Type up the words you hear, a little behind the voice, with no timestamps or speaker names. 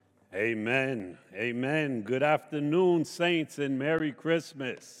Amen. Amen. Good afternoon, saints, and Merry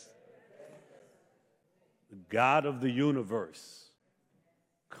Christmas. The God of the universe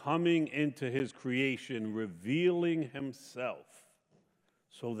coming into his creation, revealing himself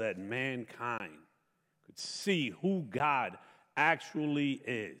so that mankind could see who God actually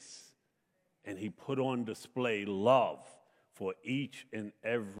is. And he put on display love for each and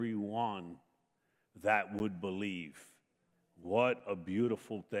every one that would believe. What a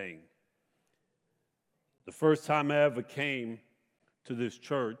beautiful thing. The first time I ever came to this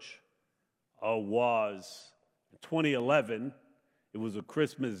church was 2011. It was a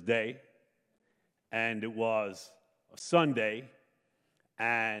Christmas day, and it was a Sunday,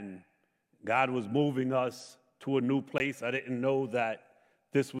 and God was moving us to a new place. I didn't know that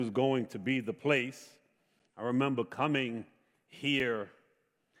this was going to be the place. I remember coming here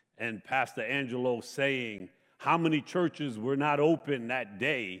and Pastor Angelo saying how many churches were not open that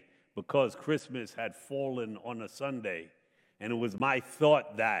day because Christmas had fallen on a Sunday. And it was my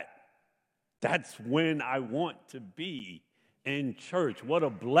thought that that's when I want to be in church. What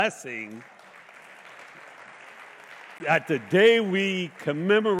a blessing that the day we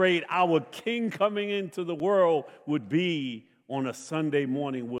commemorate our King coming into the world would be on a Sunday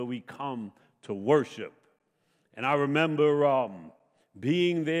morning where we come to worship. And I remember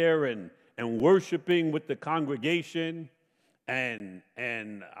being there and worshiping with the congregation, and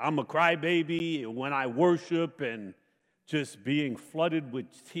I'm a crybaby when I worship and just being flooded with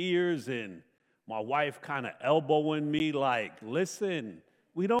tears, and my wife kind of elbowing me like, listen,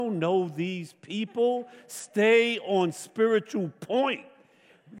 we don't know these people. Stay on spiritual point.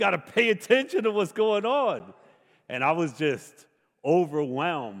 We got to pay attention to what's going on. And I was just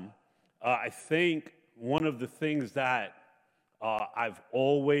overwhelmed. I think one of the things that I've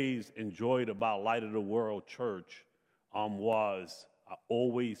always enjoyed about Light of the World Church was I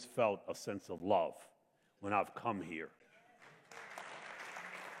always felt a sense of love when I've come here.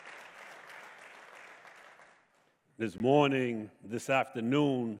 This morning, this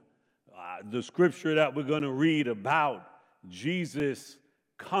afternoon, the scripture that we're going to read about Jesus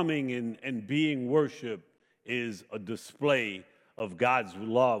coming and being worshiped is a display of God's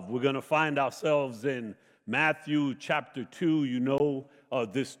love. We're going to find ourselves in Matthew chapter 2. You know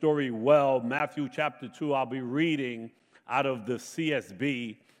this story well. Matthew chapter 2, I'll be reading out of the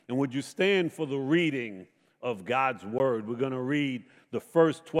CSB. And would you stand for the reading of God's word? We're going to read the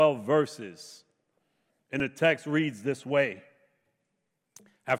first 12 verses. And the text reads this way.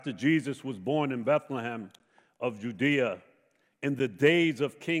 After Jesus was born in Bethlehem of Judea, in the days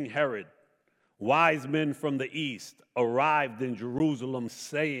of King Herod, wise men from the east arrived in Jerusalem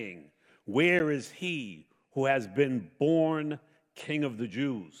saying, "Where is he who has been born King of the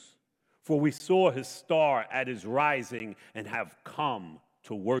Jews? For we saw his star at his rising and have come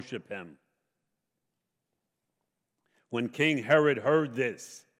to worship him." When King Herod heard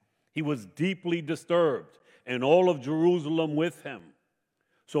this, he was deeply disturbed, and all of Jerusalem with him.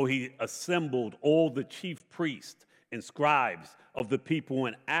 So he assembled all the chief priests and scribes of the people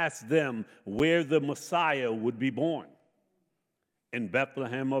and asked them where the Messiah would be born. "In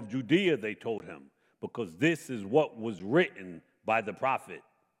Bethlehem of Judea," they told him, "because this is what was written by the prophet.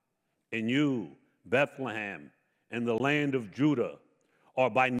 And you, Bethlehem, in the land of Judah, are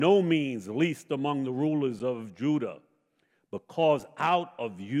by no means least among the rulers of Judah, because out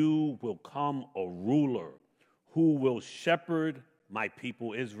of you will come a ruler who will shepherd my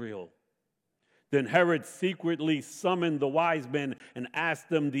people Israel." Then Herod secretly summoned the wise men and asked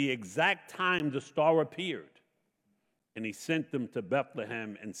them the exact time the star appeared. And he sent them to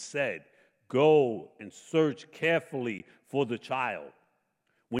Bethlehem and said, "Go and search carefully for the child.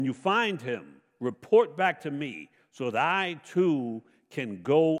 When you find him, report back to me so that I too can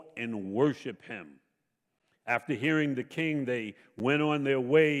go and worship him." After hearing the king, they went on their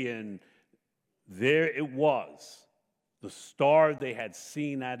way, and there it was, the star they had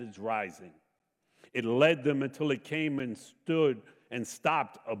seen at its rising. It led them until it came and stood and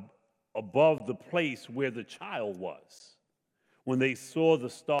stopped above the place where the child was. When they saw the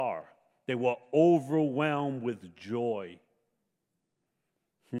star, they were overwhelmed with joy.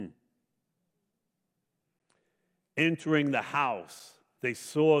 Entering the house, they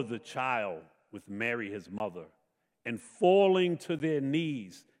saw the child with Mary, his mother, and falling to their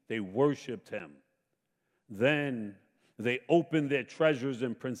knees, they worshiped him. Then they opened their treasures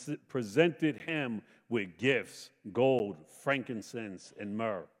and presented him with gifts, gold, frankincense, and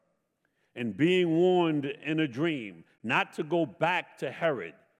myrrh. And being warned in a dream not to go back to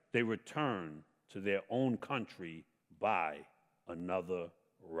Herod, they returned to their own country by another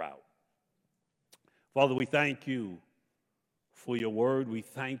route. Father, we thank you for your word. We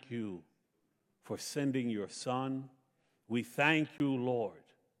thank you for sending your Son. We thank you, Lord,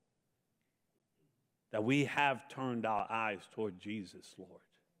 that we have turned our eyes toward Jesus, Lord.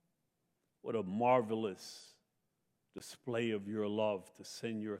 What a marvelous display of your love to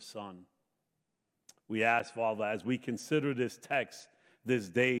send your Son. We ask, Father, as we consider this text this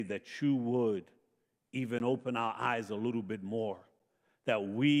day, that you would even open our eyes a little bit more, that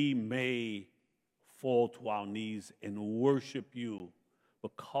we may fall to our knees and worship you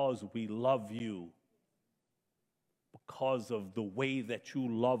because we love you, because of the way that you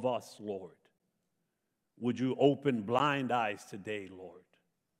love us, Lord. Would you open blind eyes today, Lord?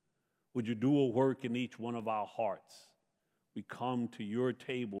 Would you do a work in each one of our hearts? We come to your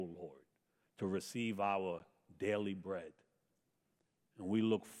table, Lord, to receive our daily bread. And we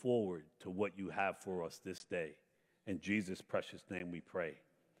look forward to what you have for us this day. In Jesus' precious name we pray.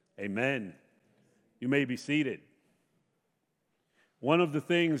 Amen. You may be seated. One of the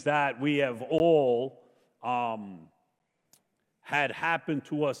things that we have all had happen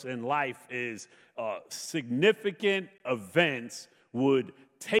to us in life is significant events would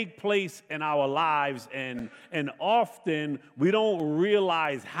take place in our lives, and often we don't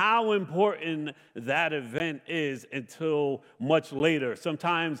realize how important that event is until much later.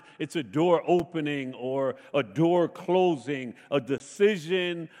 Sometimes it's a door opening or a door closing, a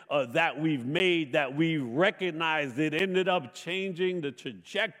decision that we've made that we recognize it ended up changing the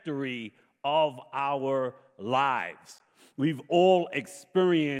trajectory of our lives. We've all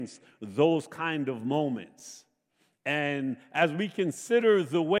experienced those kind of moments. And as we consider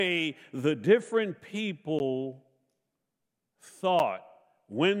the way the different people thought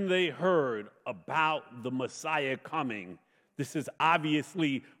when they heard about the Messiah coming, this is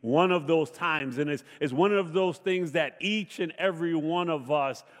obviously one of those times, and it's one of those things that each and every one of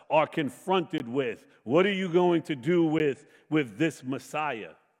us are confronted with. What are you going to do with this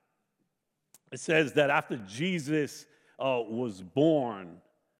Messiah? It says that after Jesus was born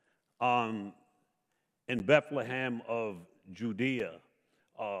in Bethlehem of Judea,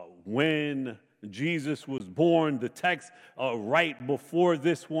 when Jesus was born, the text right before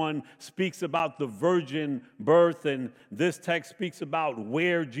this one speaks about the virgin birth, and this text speaks about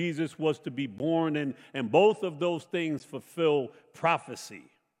where Jesus was to be born, and both of those things fulfill prophecy.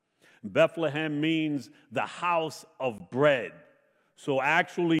 Bethlehem means the house of bread. So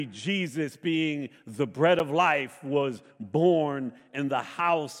actually, Jesus, being the bread of life, was born in the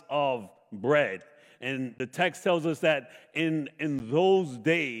house of bread. And the text tells us that in those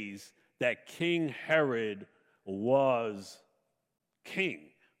days that King Herod was king.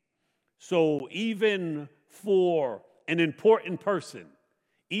 So even for an important person,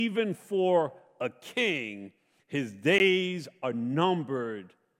 even for a king, his days are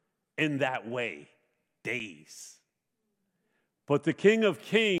numbered in that way, days. But the King of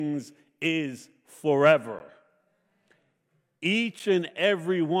Kings is forever. Each and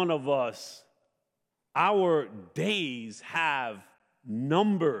every one of us, our days have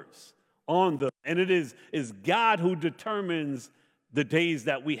numbers on them. And it is God who determines the days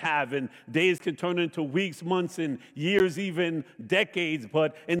that we have. And days can turn into weeks, months, and years, even decades.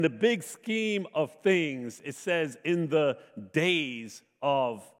 But in the big scheme of things, it says in the days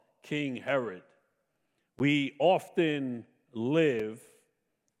of King Herod. We often live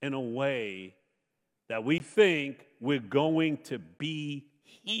in a way that we think we're going to be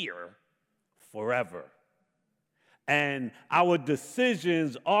here forever. And our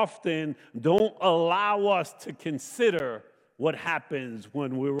decisions often don't allow us to consider what happens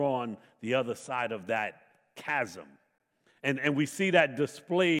when we're on the other side of that chasm. And we see that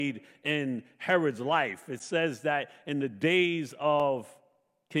displayed in Herod's life. It says that in the days of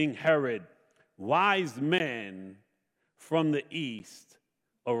King Herod, wise men from the east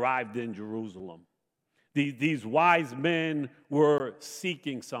arrived in Jerusalem. These wise men were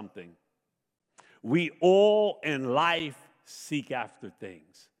seeking something. We all in life seek after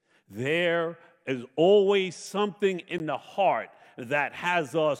things. There is always something in the heart that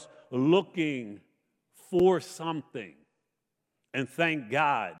has us looking for something. And thank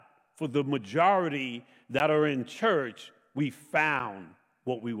God for the majority that are in church, we found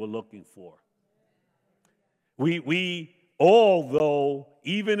what we were looking for. We all, though,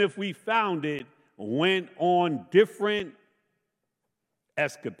 even if we found it, went on different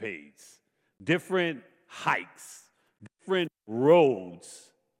escapades, different hikes, different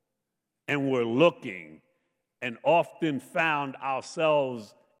roads, and were looking and often found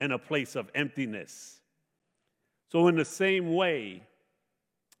ourselves in a place of emptiness. So in the same way,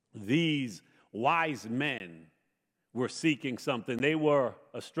 these wise men were seeking something. They were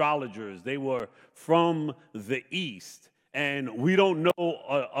astrologers. They were from the east. And we don't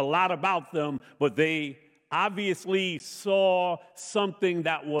know a lot about them, but they obviously saw something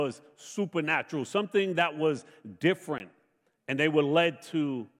that was supernatural, something that was different. And they were led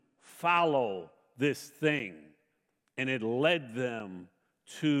to follow this thing. And it led them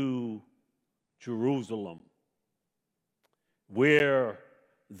to Jerusalem, where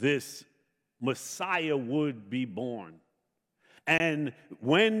this Messiah would be born. And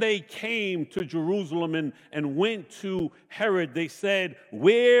when they came to Jerusalem and went to Herod, they said,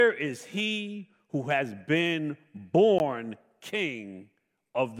 "Where is he who has been born King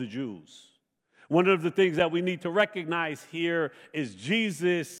of the Jews?" One of the things that we need to recognize here is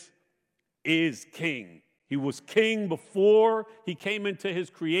Jesus is king. He was king before he came into his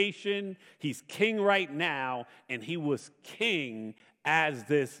creation. He's king right now, and he was king as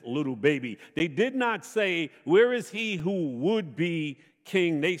this little baby. They did not say, "Where is he who would be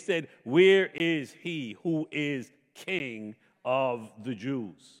king?" They said, "Where is he who is king of the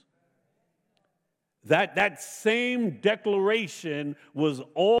Jews?" That same declaration was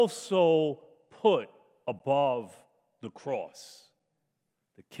also put above the cross,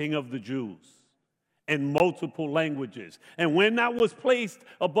 the King of the Jews, in multiple languages. And when that was placed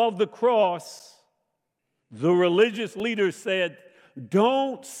above the cross, the religious leaders said,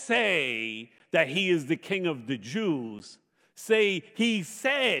 "Don't say that he is the King of the Jews. Say he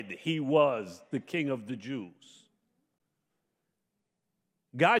said he was the King of the Jews."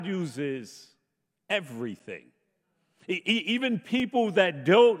 God uses everything. Even people that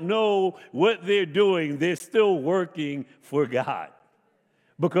don't know what they're doing, they're still working for God.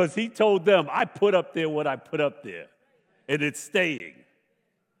 Because he told them, "I put up there what I put up there, and it's staying.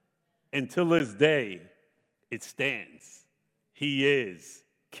 Until this day, it stands. He is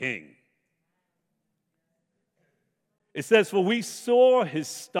king." It says, "For we saw his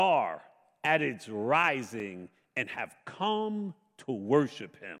star at its rising and have come to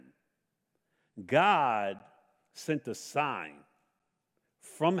worship him." God sent a sign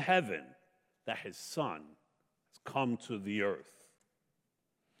from heaven that his son has come to the earth.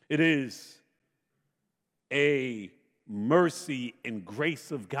 It is a mercy and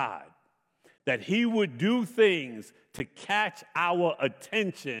grace of God that he would do things to catch our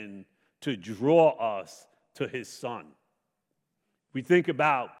attention to draw us to his son. We think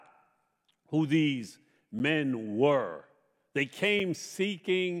about who these men were. They came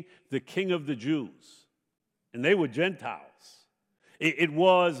seeking the King of the Jews, and they were Gentiles. It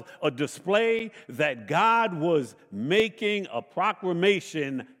was a display that God was making a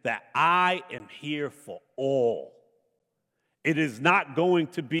proclamation that I am here for all. It is not going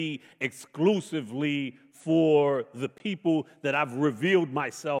to be exclusively for the people that I've revealed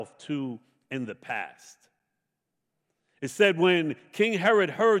myself to in the past. It said when King Herod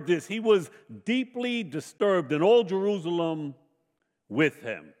heard this, he was deeply disturbed, and all Jerusalem with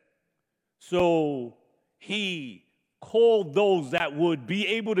him. So he called those that would be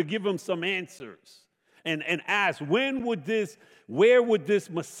able to give him some answers and asked, where would this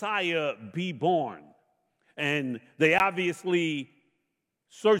Messiah be born? And they obviously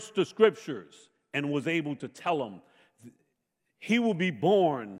searched the scriptures and was able to tell them he will be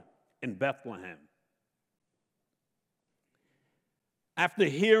born in Bethlehem. After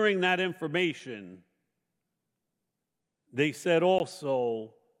hearing that information, they said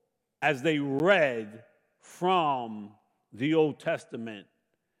also, as they read from the Old Testament,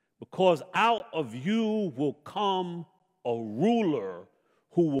 because out of you will come a ruler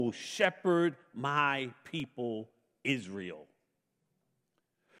who will shepherd my people Israel.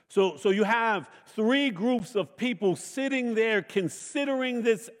 So you have three groups of people sitting there considering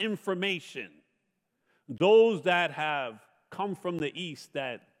this information. Those that have come from the east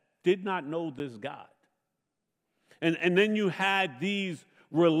that did not know this God. And then you had these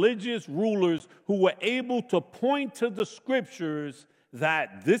religious rulers who were able to point to the scriptures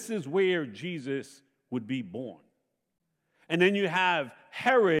that this is where Jesus would be born. And then you have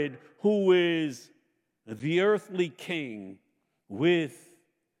Herod, who is the earthly king with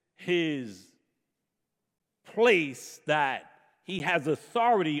his place that he has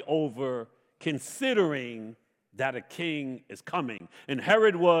authority over, considering that a king is coming. And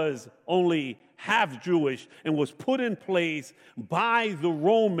Herod was only half Jewish and was put in place by the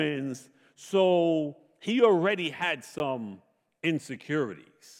Romans, so he already had some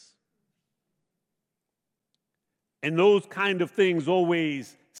insecurities. And those kind of things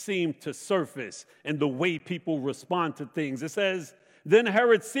always seem to surface in the way people respond to things. It says, then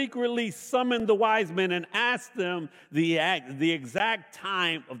Herod secretly summoned the wise men and asked them the exact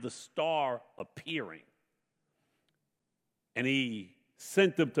time of the star appearing. And he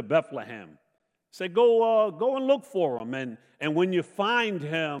sent them to Bethlehem Say, go and look for him. And when you find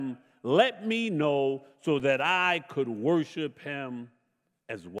him, let me know so that I could worship him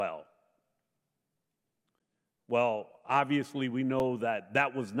as well. Well, obviously, we know that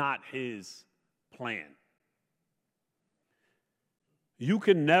that was not his plan. You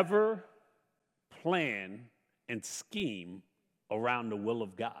can never plan and scheme around the will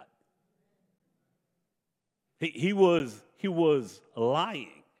of God. He was lying.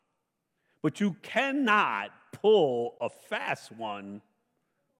 But you cannot pull a fast one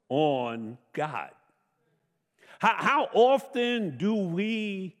on God. How often do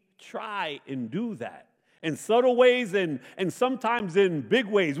we try and do that? In subtle ways and sometimes in big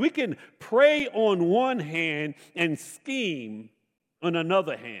ways. We can pray on one hand and scheme on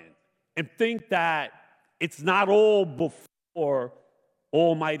another hand and think that it's not all before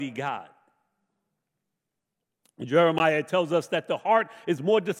Almighty God. Jeremiah tells us that the heart is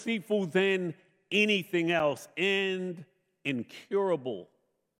more deceitful than anything else and incurable.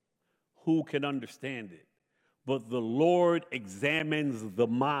 Who can understand it? But the Lord examines the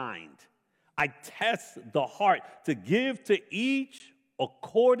mind. I test the heart to give to each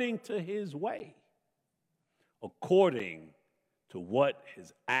according to his way, according to what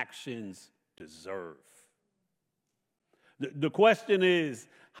his actions deserve. The question is,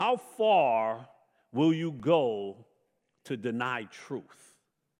 how far will you go to deny truth?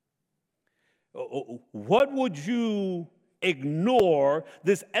 What would you ignore,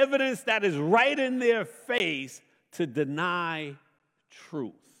 this evidence that is right in their face, to deny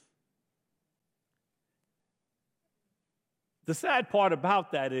truth? The sad part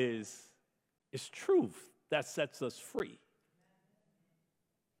about that is, it's truth that sets us free.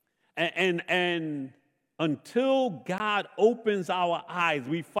 And until God opens our eyes,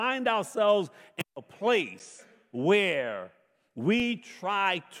 we find ourselves in a place where we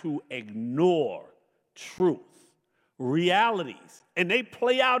try to ignore truth, realities, and they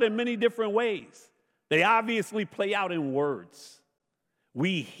play out in many different ways. They obviously play out in words.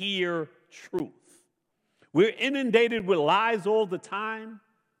 We hear truth. We're inundated with lies all the time,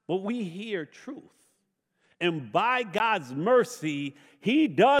 but we hear truth. And by God's mercy, he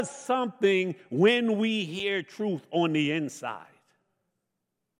does something when we hear truth on the inside.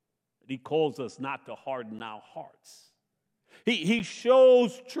 He calls us not to harden our hearts. He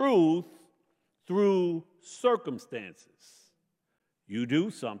shows truth through circumstances. You do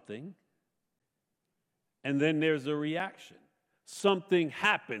something, and then there's a reaction. Something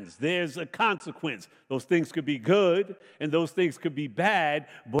happens. There's a consequence. Those things could be good, and those things could be bad,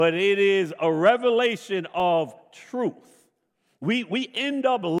 but it is a revelation of truth. We end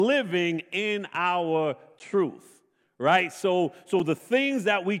up living in our truth, right? So the things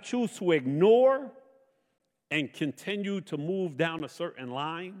that we choose to ignore and continue to move down a certain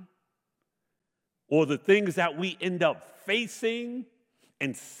line, or the things that we end up facing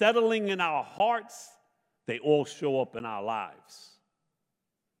and settling in our hearts, they all show up in our lives.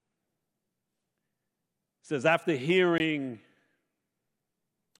 It says, after hearing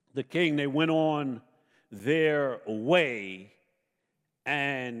the king, they went on their way,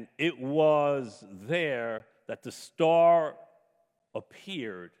 and it was there that the star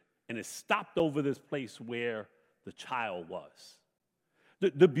appeared, and it stopped over this place where the child was.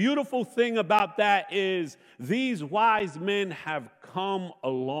 The beautiful thing about that is these wise men have come a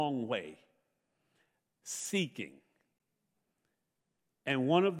long way seeking. And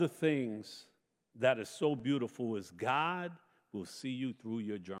one of the things that is so beautiful is God will see you through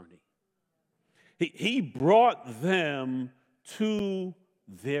your journey. He brought them to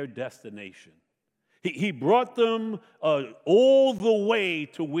their destination. He brought them all the way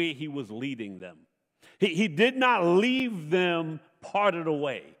to where he was leading them. He did not leave them part of the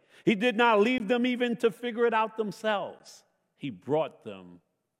way. He did not leave them even to figure it out themselves. He brought them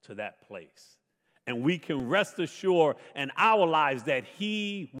to that place. And we can rest assured in our lives that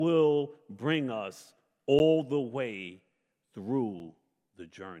he will bring us all the way through the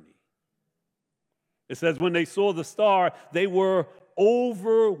journey. It says, when they saw the star, they were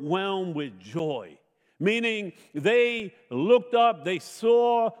overwhelmed with joy. Meaning they looked up, they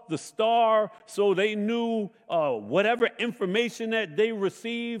saw the star, so they knew whatever information that they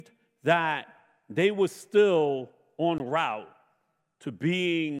received, that they were still en route to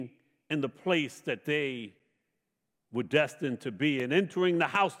being in the place that they were destined to be. And entering the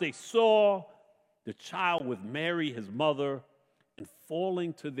house, they saw the child with Mary, his mother, and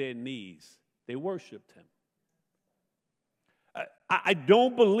falling to their knees, they worshiped him. I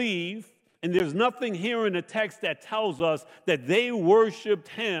don't believe, and there's nothing here in the text that tells us that they worshiped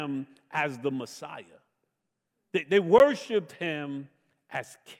him as the Messiah. They worshiped him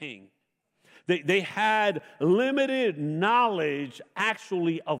as king. They had limited knowledge,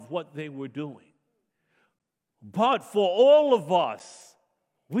 actually, of what they were doing. But for all of us,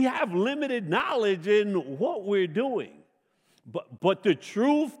 we have limited knowledge in what we're doing. But the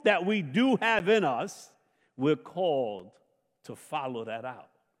truth that we do have in us, we're called to follow that out,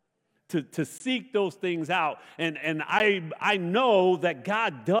 to seek those things out. And I know that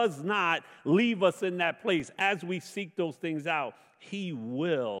God does not leave us in that place. As we seek those things out, He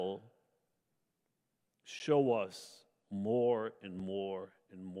will show us more and more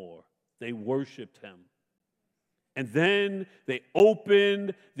and more. They worshiped Him. And then they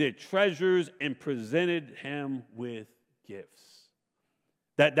opened their treasures and presented Him with gifts.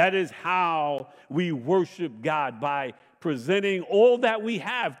 That is how we worship God, by presenting all that we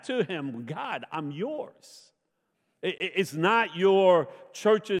have to Him. God, I'm yours. It's not your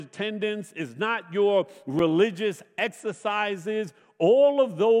church attendance. It's not your religious exercises. All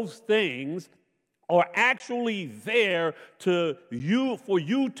of those things are actually there for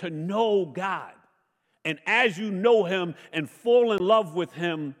you to know God. And as you know Him and fall in love with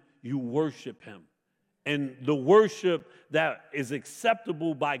Him, you worship Him. And the worship that is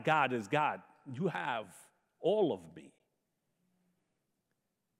acceptable by God is, God, you have all of me.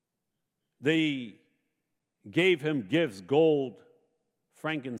 They gave Him gifts, gold,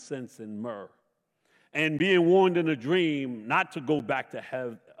 frankincense, and myrrh. And being warned in a dream not to go back to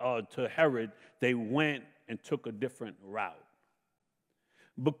Herod, they went and took a different route.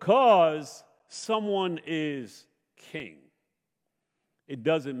 Because someone is king, it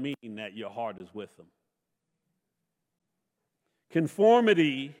doesn't mean that your heart is with them.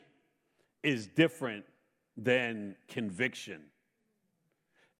 Conformity is different than conviction.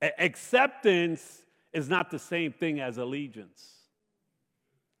 Acceptance is not the same thing as allegiance.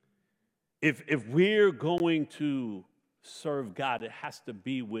 If we're going to serve God, it has to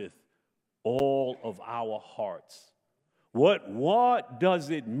be with all of our hearts. What does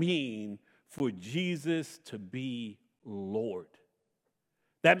it mean for Jesus to be Lord?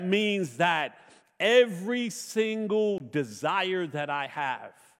 That means that every single desire that I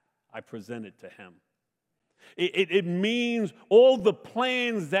have, I present it to Him. It means all the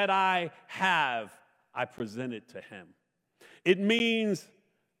plans that I have, I present it to Him. It means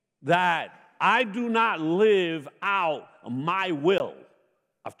that I do not live out my will.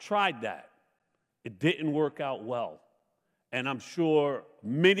 I've tried that. It didn't work out well. And I'm sure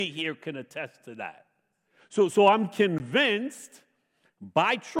many here can attest to that. So I'm convinced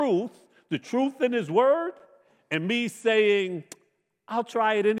by truth, the truth in His Word, and me saying, I'll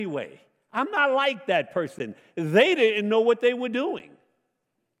try it anyway. I'm not like that person. They didn't know what they were doing.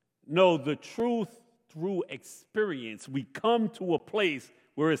 No, the truth through experience, we come to a place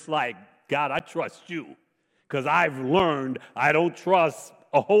where it's like, God, I trust you, because I've learned I don't trust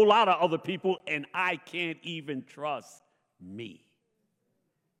a whole lot of other people, and I can't even trust me.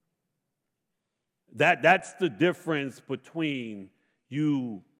 That's the difference between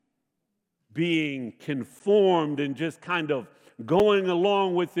you being conformed and just kind of going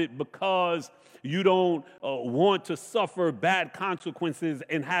along with it because you don't want to suffer bad consequences,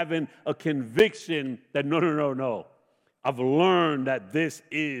 and having a conviction that no. I've learned that this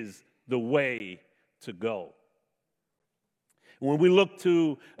is the way to go. When we look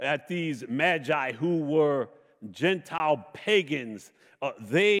at these magi who were Gentile pagans,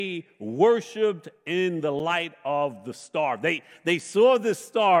 they worshiped in the light of the star. They saw this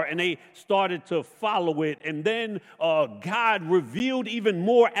star and they started to follow it. And then God revealed even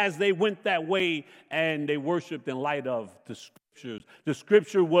more as they went that way, and they worshiped in light of the scriptures. The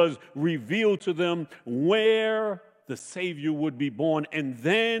scripture was revealed to them where the Savior would be born, and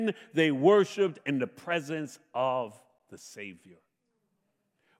then they worshiped in the presence of the Savior.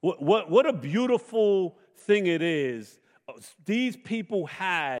 What a beautiful thing it is. These people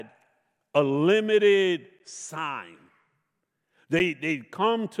had a limited sign. They'd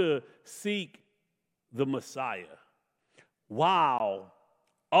come to seek the Messiah, while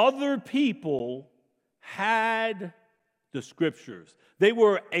other people had the scriptures. They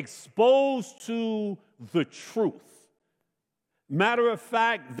were exposed to the truth. Matter of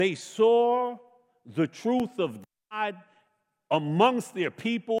fact, they saw the truth of God amongst their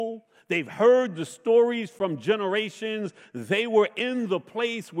people. They've heard the stories from generations. They were in the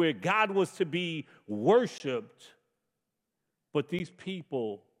place where God was to be worshiped. But these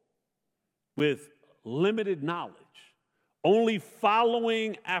people with limited knowledge, only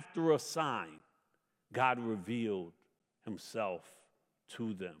following after a sign, God revealed Himself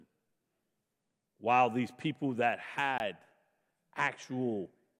to them. While these people that had actual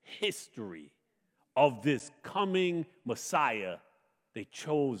history of this coming Messiah they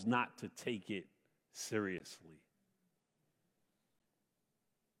chose not to take it seriously.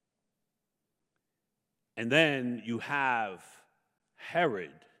 And then you have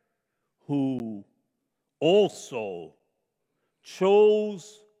Herod, who also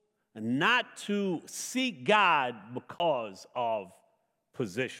chose not to seek God because of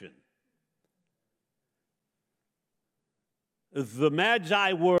position. The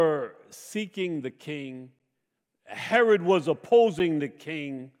Magi were seeking the king, Herod was opposing the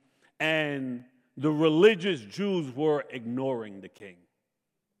king, and the religious Jews were ignoring the king.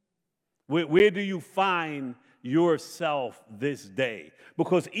 Where do you find yourself this day?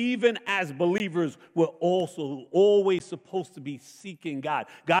 Because even as believers, we're also always supposed to be seeking God.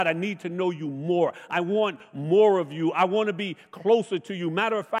 God, I need to know you more. I want more of you. I want to be closer to you.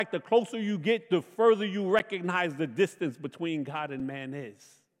 Matter of fact, the closer you get, the further you recognize the distance between God and man is.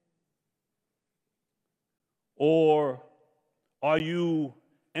 Or are you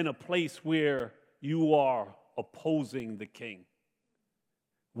in a place where you are opposing the king?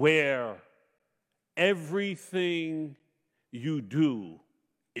 Where everything you do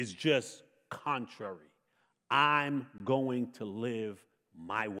is just contrary. I'm going to live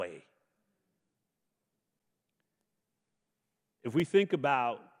my way. If we think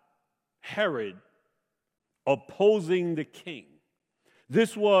about Herod opposing the king,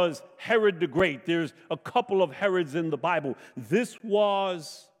 this was Herod the Great. There's a couple of Herods in the Bible. This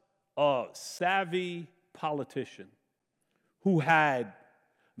was a savvy politician who had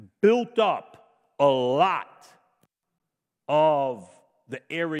built up a lot of the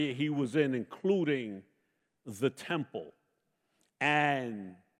area he was in, including the temple.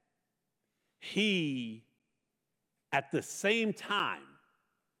 And he, at the same time,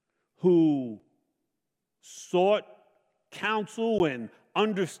 who sought counsel and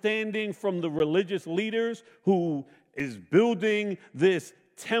understanding from the religious leaders, who is building this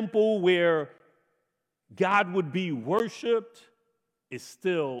temple where God would be worshiped, is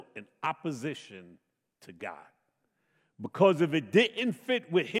still in opposition to God. Because if it didn't fit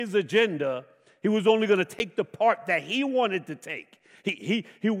with his agenda, he was only going to take the part that he wanted to take. He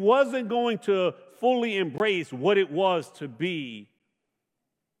wasn't going to fully embrace what it was to be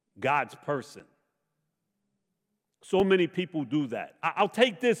God's person. So many people do that. I'll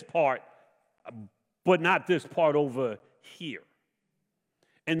take this part, but not this part over here.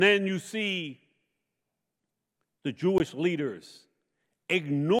 And then you see the Jewish leaders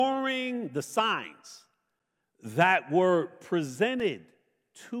ignoring the signs that were presented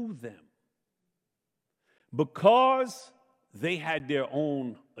to them because they had their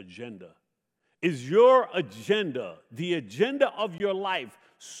own agenda. Is your agenda, the agenda of your life,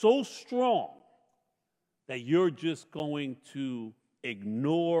 so strong that you're just going to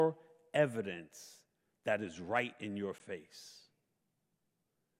ignore evidence that is right in your face?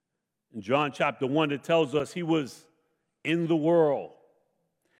 In John chapter 1, it tells us he was in the world,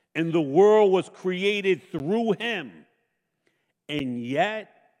 and the world was created through him, and yet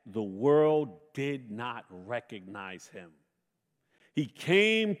the world did not recognize him. He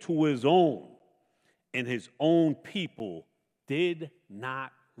came to his own, and his own people did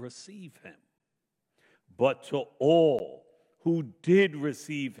not receive him. But to all who did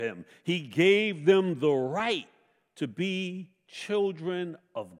receive him, he gave them the right to be children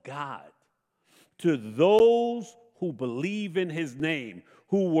of God. To those who believe in his name,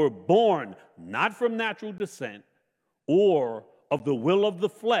 who were born not from natural descent, or of the will of the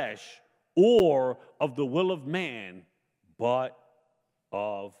flesh, or of the will of man, but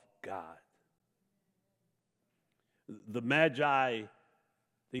of God. The Magi,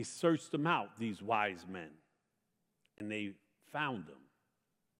 they searched them out, these wise men, and they found them.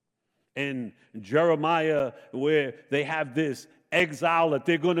 In Jeremiah, where they have this exile that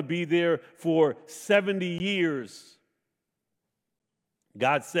they're going to be there for 70 years,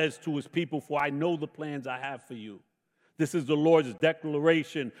 God says to his people, "For I know the plans I have for you." This is the Lord's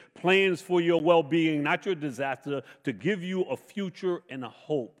declaration, plans for your well-being, not your disaster, to give you a future and a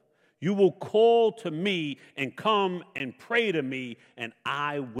hope. You will call to me and come and pray to me, and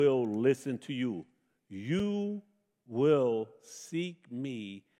I will listen to you. You will seek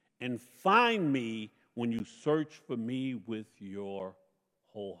me and find me when you search for me with your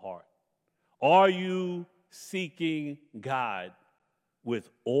whole heart. Are you seeking God with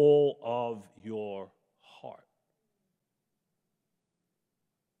all of your heart?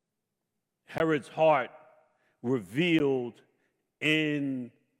 Herod's heart revealed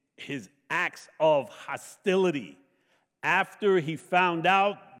in his acts of hostility. After he found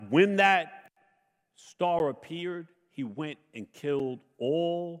out when that star appeared, he went and killed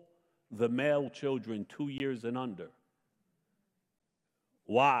all the male children 2 years and under.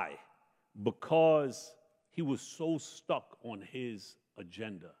 Why? Because he was so stuck on his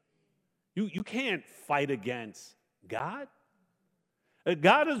agenda. You can't fight against God.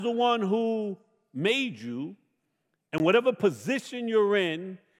 God is the one who made you, and whatever position you're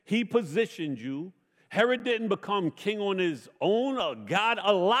in, he positioned you. Herod didn't become king on his own. God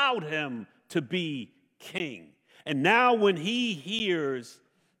allowed him to be king. And now when he hears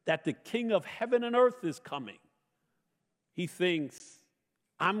that the king of heaven and earth is coming, he thinks,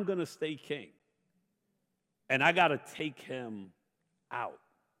 I'm going to stay king. And I got to take him out.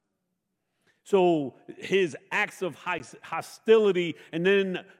 So his acts of hostility, and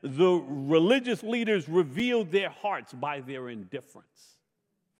then the religious leaders revealed their hearts by their indifference.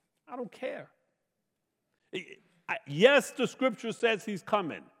 I don't care. Yes, the scripture says he's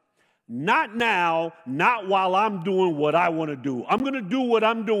coming. Not now, not while I'm doing what I want to do. I'm going to do what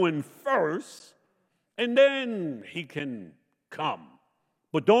I'm doing first, and then he can come.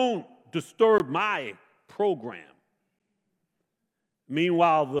 But don't disturb my program.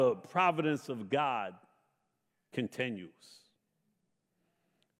 Meanwhile, the providence of God continues.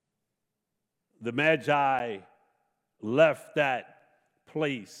 The Magi left that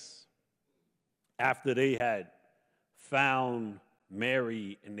place after they had found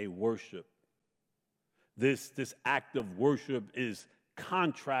Mary and they worshiped. This act of worship is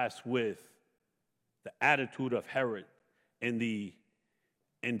contrast with the attitude of Herod and the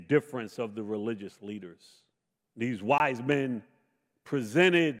indifference of the religious leaders. These wise men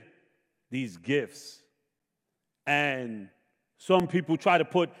presented these gifts, and some people try to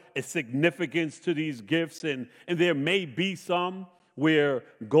put a significance to these gifts, and there may be some where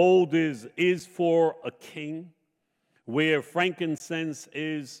gold is for a king, where frankincense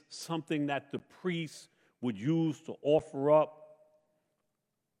is something that the priests would use to offer up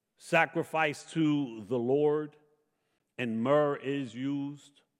sacrifice to the Lord, and myrrh is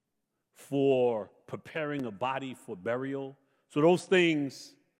used for preparing a body for burial. So those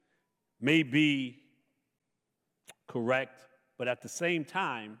things may be correct, but at the same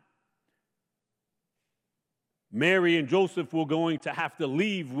time, Mary and Joseph were going to have to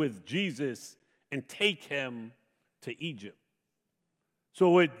leave with Jesus and take him to Egypt.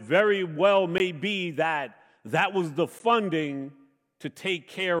 So it very well may be that that was the funding to take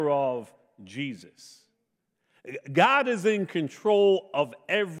care of Jesus. God is in control of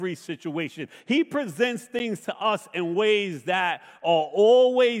every situation. He presents things to us in ways that are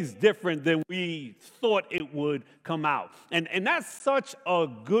always different than we thought it would come out. And that's such a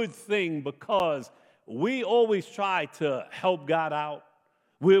good thing, because we always try to help God out.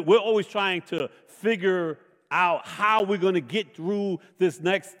 We're always trying to figure out how we're going to get through this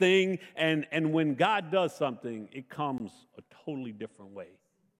next thing. And when God does something, it comes a totally different way.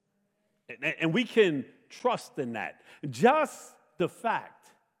 And we can trust in that. Just the fact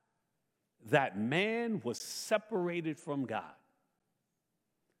that man was separated from God,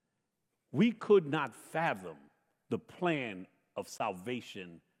 we could not fathom the plan of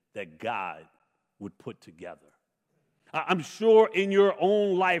salvation that God would put together. I'm sure in your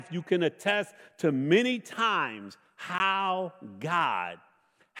own life you can attest to many times how God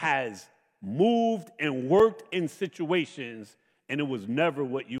has moved and worked in situations, and it was never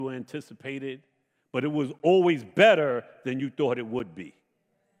what you anticipated, but it was always better than you thought it would be.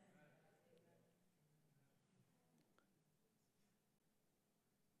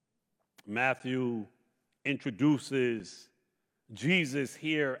 Matthew introduces Jesus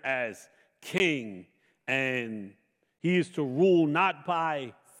here as king, and he is to rule not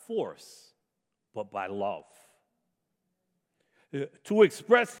by force, but by love. To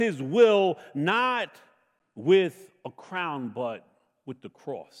express his will not with a crown, but with the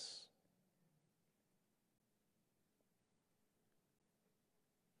cross.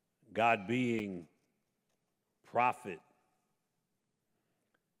 God being prophet,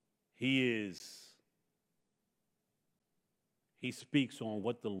 he speaks on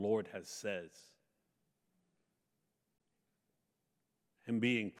what the Lord has said. Him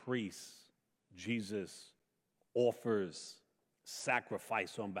being priest, Jesus offers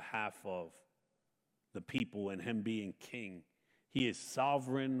sacrifice on behalf of the people, and him being king, he is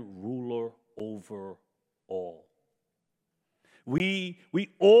sovereign ruler over all. We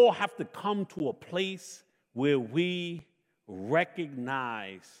all have to come to a place where we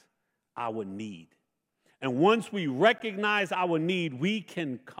recognize our need. And once we recognize our need, we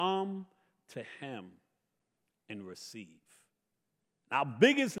can come to him and receive. Our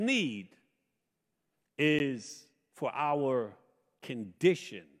biggest need is for our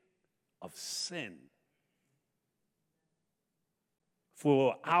condition of sin.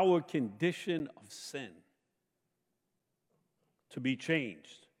 For our condition of sin. to be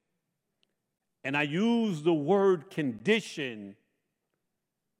changed. And I use the word condition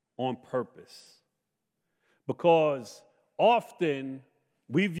on purpose because often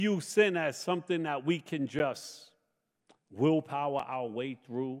we view sin as something that we can just willpower our way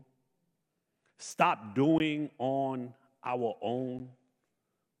through, stop doing on our own,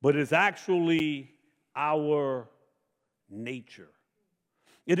 but it's actually our nature.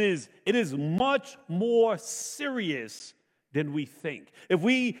 It is much more serious than we think. If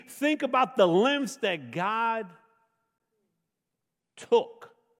we think about the lengths that God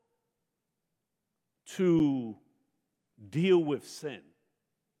took to deal with sin,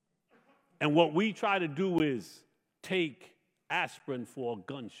 and what we try to do is take aspirin for a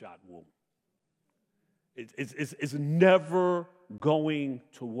gunshot wound. It's never going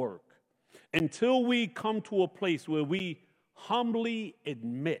to work until we come to a place where we humbly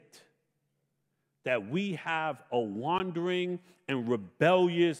admit that we have a wandering and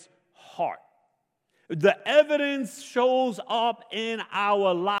rebellious heart. The evidence shows up in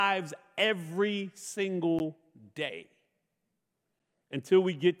our lives every single day until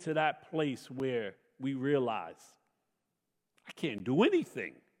we get to that place where we realize I can't do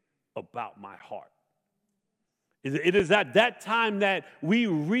anything about my heart. It is at that time that we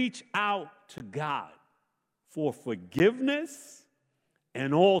reach out to God for forgiveness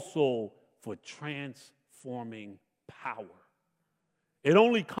and also for transforming power. It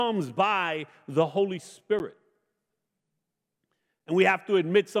only comes by the Holy Spirit. And we have to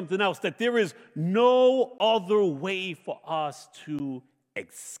admit something else, that there is no other way for us to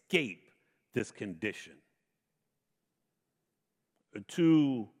escape this condition.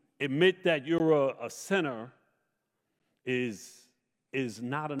 To admit that you're a sinner is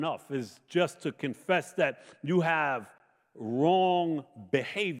not enough. It's just to confess that you have wrong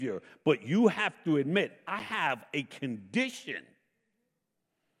behavior, but you have to admit, I have a condition.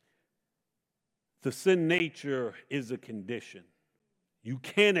 The sin nature is a condition. You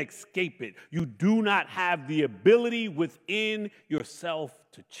can't escape it. You do not have the ability within yourself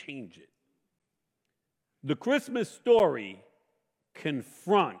to change it. The Christmas story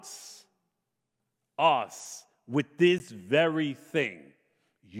confronts us with this very thing.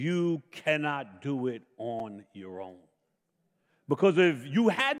 You cannot do it on your own. Because if you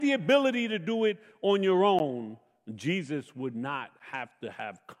had the ability to do it on your own, Jesus would not have to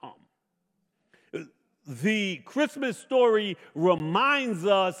have come. The Christmas story reminds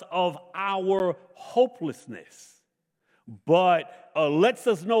us of our hopelessness, but lets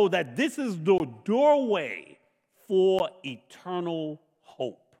us know that this is the doorway for eternal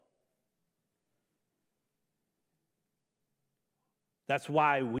hope. That's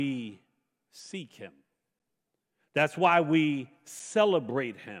why we seek him. That's why we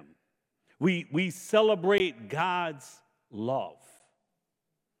celebrate him. We celebrate God's love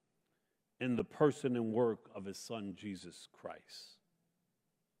in the person and work of his son, Jesus Christ.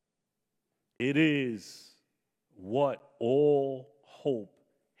 It is what all hope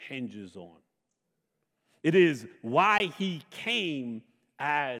hinges on. It is why he came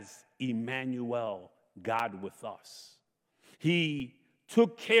as Emmanuel, God with us. He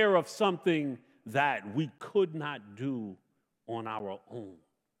took care of something that we could not do on our own.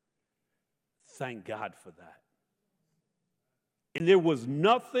 Thank God for that. And there was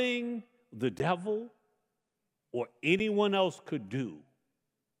nothing the devil or anyone else could do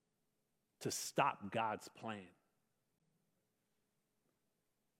to stop God's plan.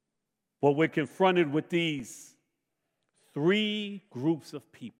 But we're confronted with these three groups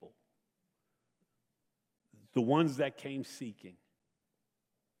of people. The ones that came seeking,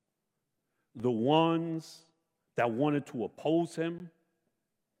 the ones that wanted to oppose him,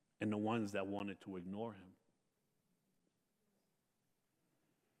 and the ones that wanted to ignore him.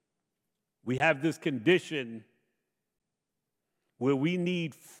 We have this condition where we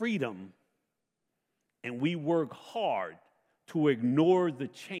need freedom, and we work hard to ignore the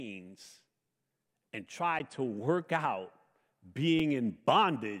chains and try to work out being in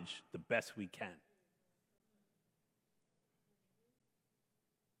bondage the best we can.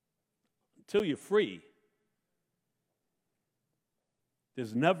 Until you're free,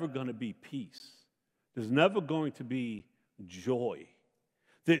 there's never going to be peace. There's never going to be joy.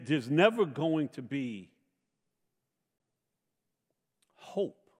 There's never going to be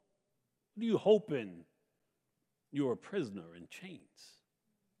hope. What do you hope in? You're a prisoner in chains.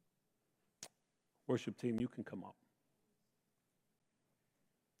 Worship team, you can come up.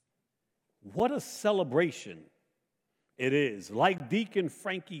 What a celebration it is. Like Deacon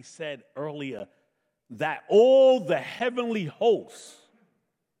Frankie said earlier, that all the heavenly hosts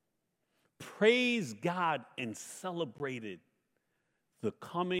praised God and celebrated the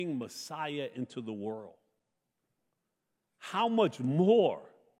coming Messiah into the world, how much more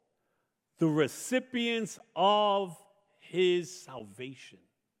the recipients of his salvation,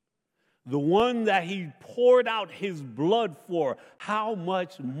 the one that he poured out his blood for, how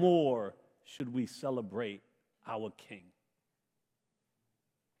much more should we celebrate our King?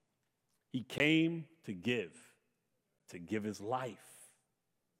 He came to give his life.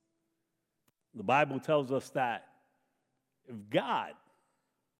 The Bible tells us that if God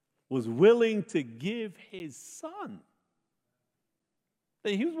was willing to give his son,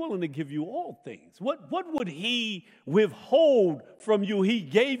 then he was willing to give you all things. What would he withhold from you? He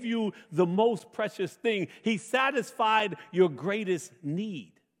gave you the most precious thing. He satisfied your greatest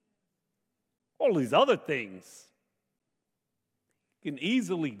need. All these other things he can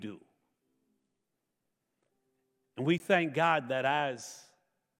easily do. And we thank God that as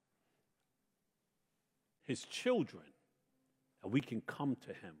his children, that we can come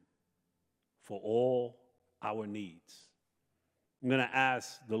to him for all our needs. I'm going to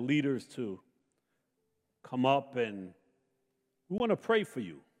ask the leaders to come up, and we want to pray for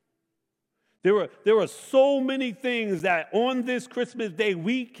you. There are so many things that on this Christmas day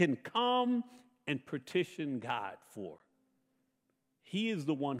we can come and petition God for. He is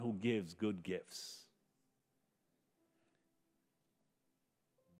the one who gives good gifts.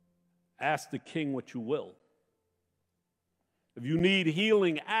 Ask the King what you will. If you need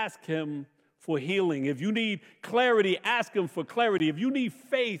healing, ask him for healing. If you need clarity, ask him for clarity. If you need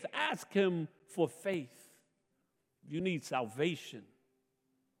faith, ask him for faith. If you need salvation,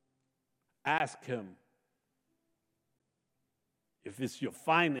 ask him. If it's your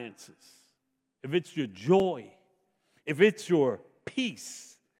finances, if it's your joy, if it's your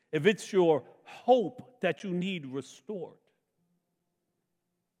peace, if it's your hope that you need restored.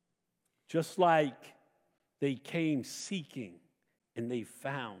 Just like they came seeking and they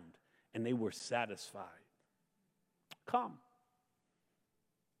found and they were satisfied. Come.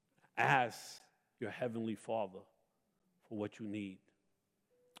 Ask your Heavenly Father for what you need.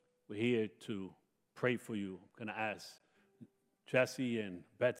 We're here to pray for you. I'm going to ask Jesse and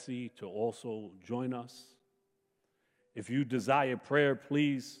Betsy to also join us. If you desire prayer,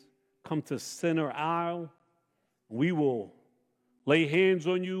 please come to center aisle. We will lay hands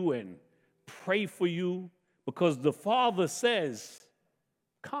on you and pray for you, because the Father says,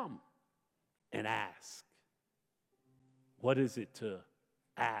 come and ask. What is it to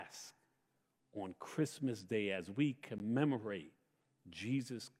ask on Christmas Day as we commemorate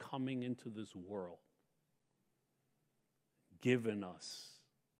Jesus coming into this world, giving us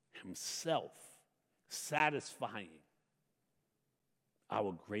himself, satisfying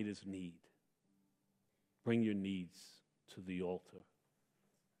our greatest need? Bring your needs to the altar.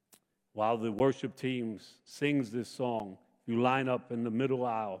 While the worship team sings this song, you line up in the middle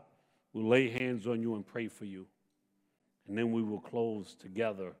aisle. We'll lay hands on you and pray for you. And then we will close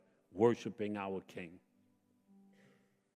together worshiping our King.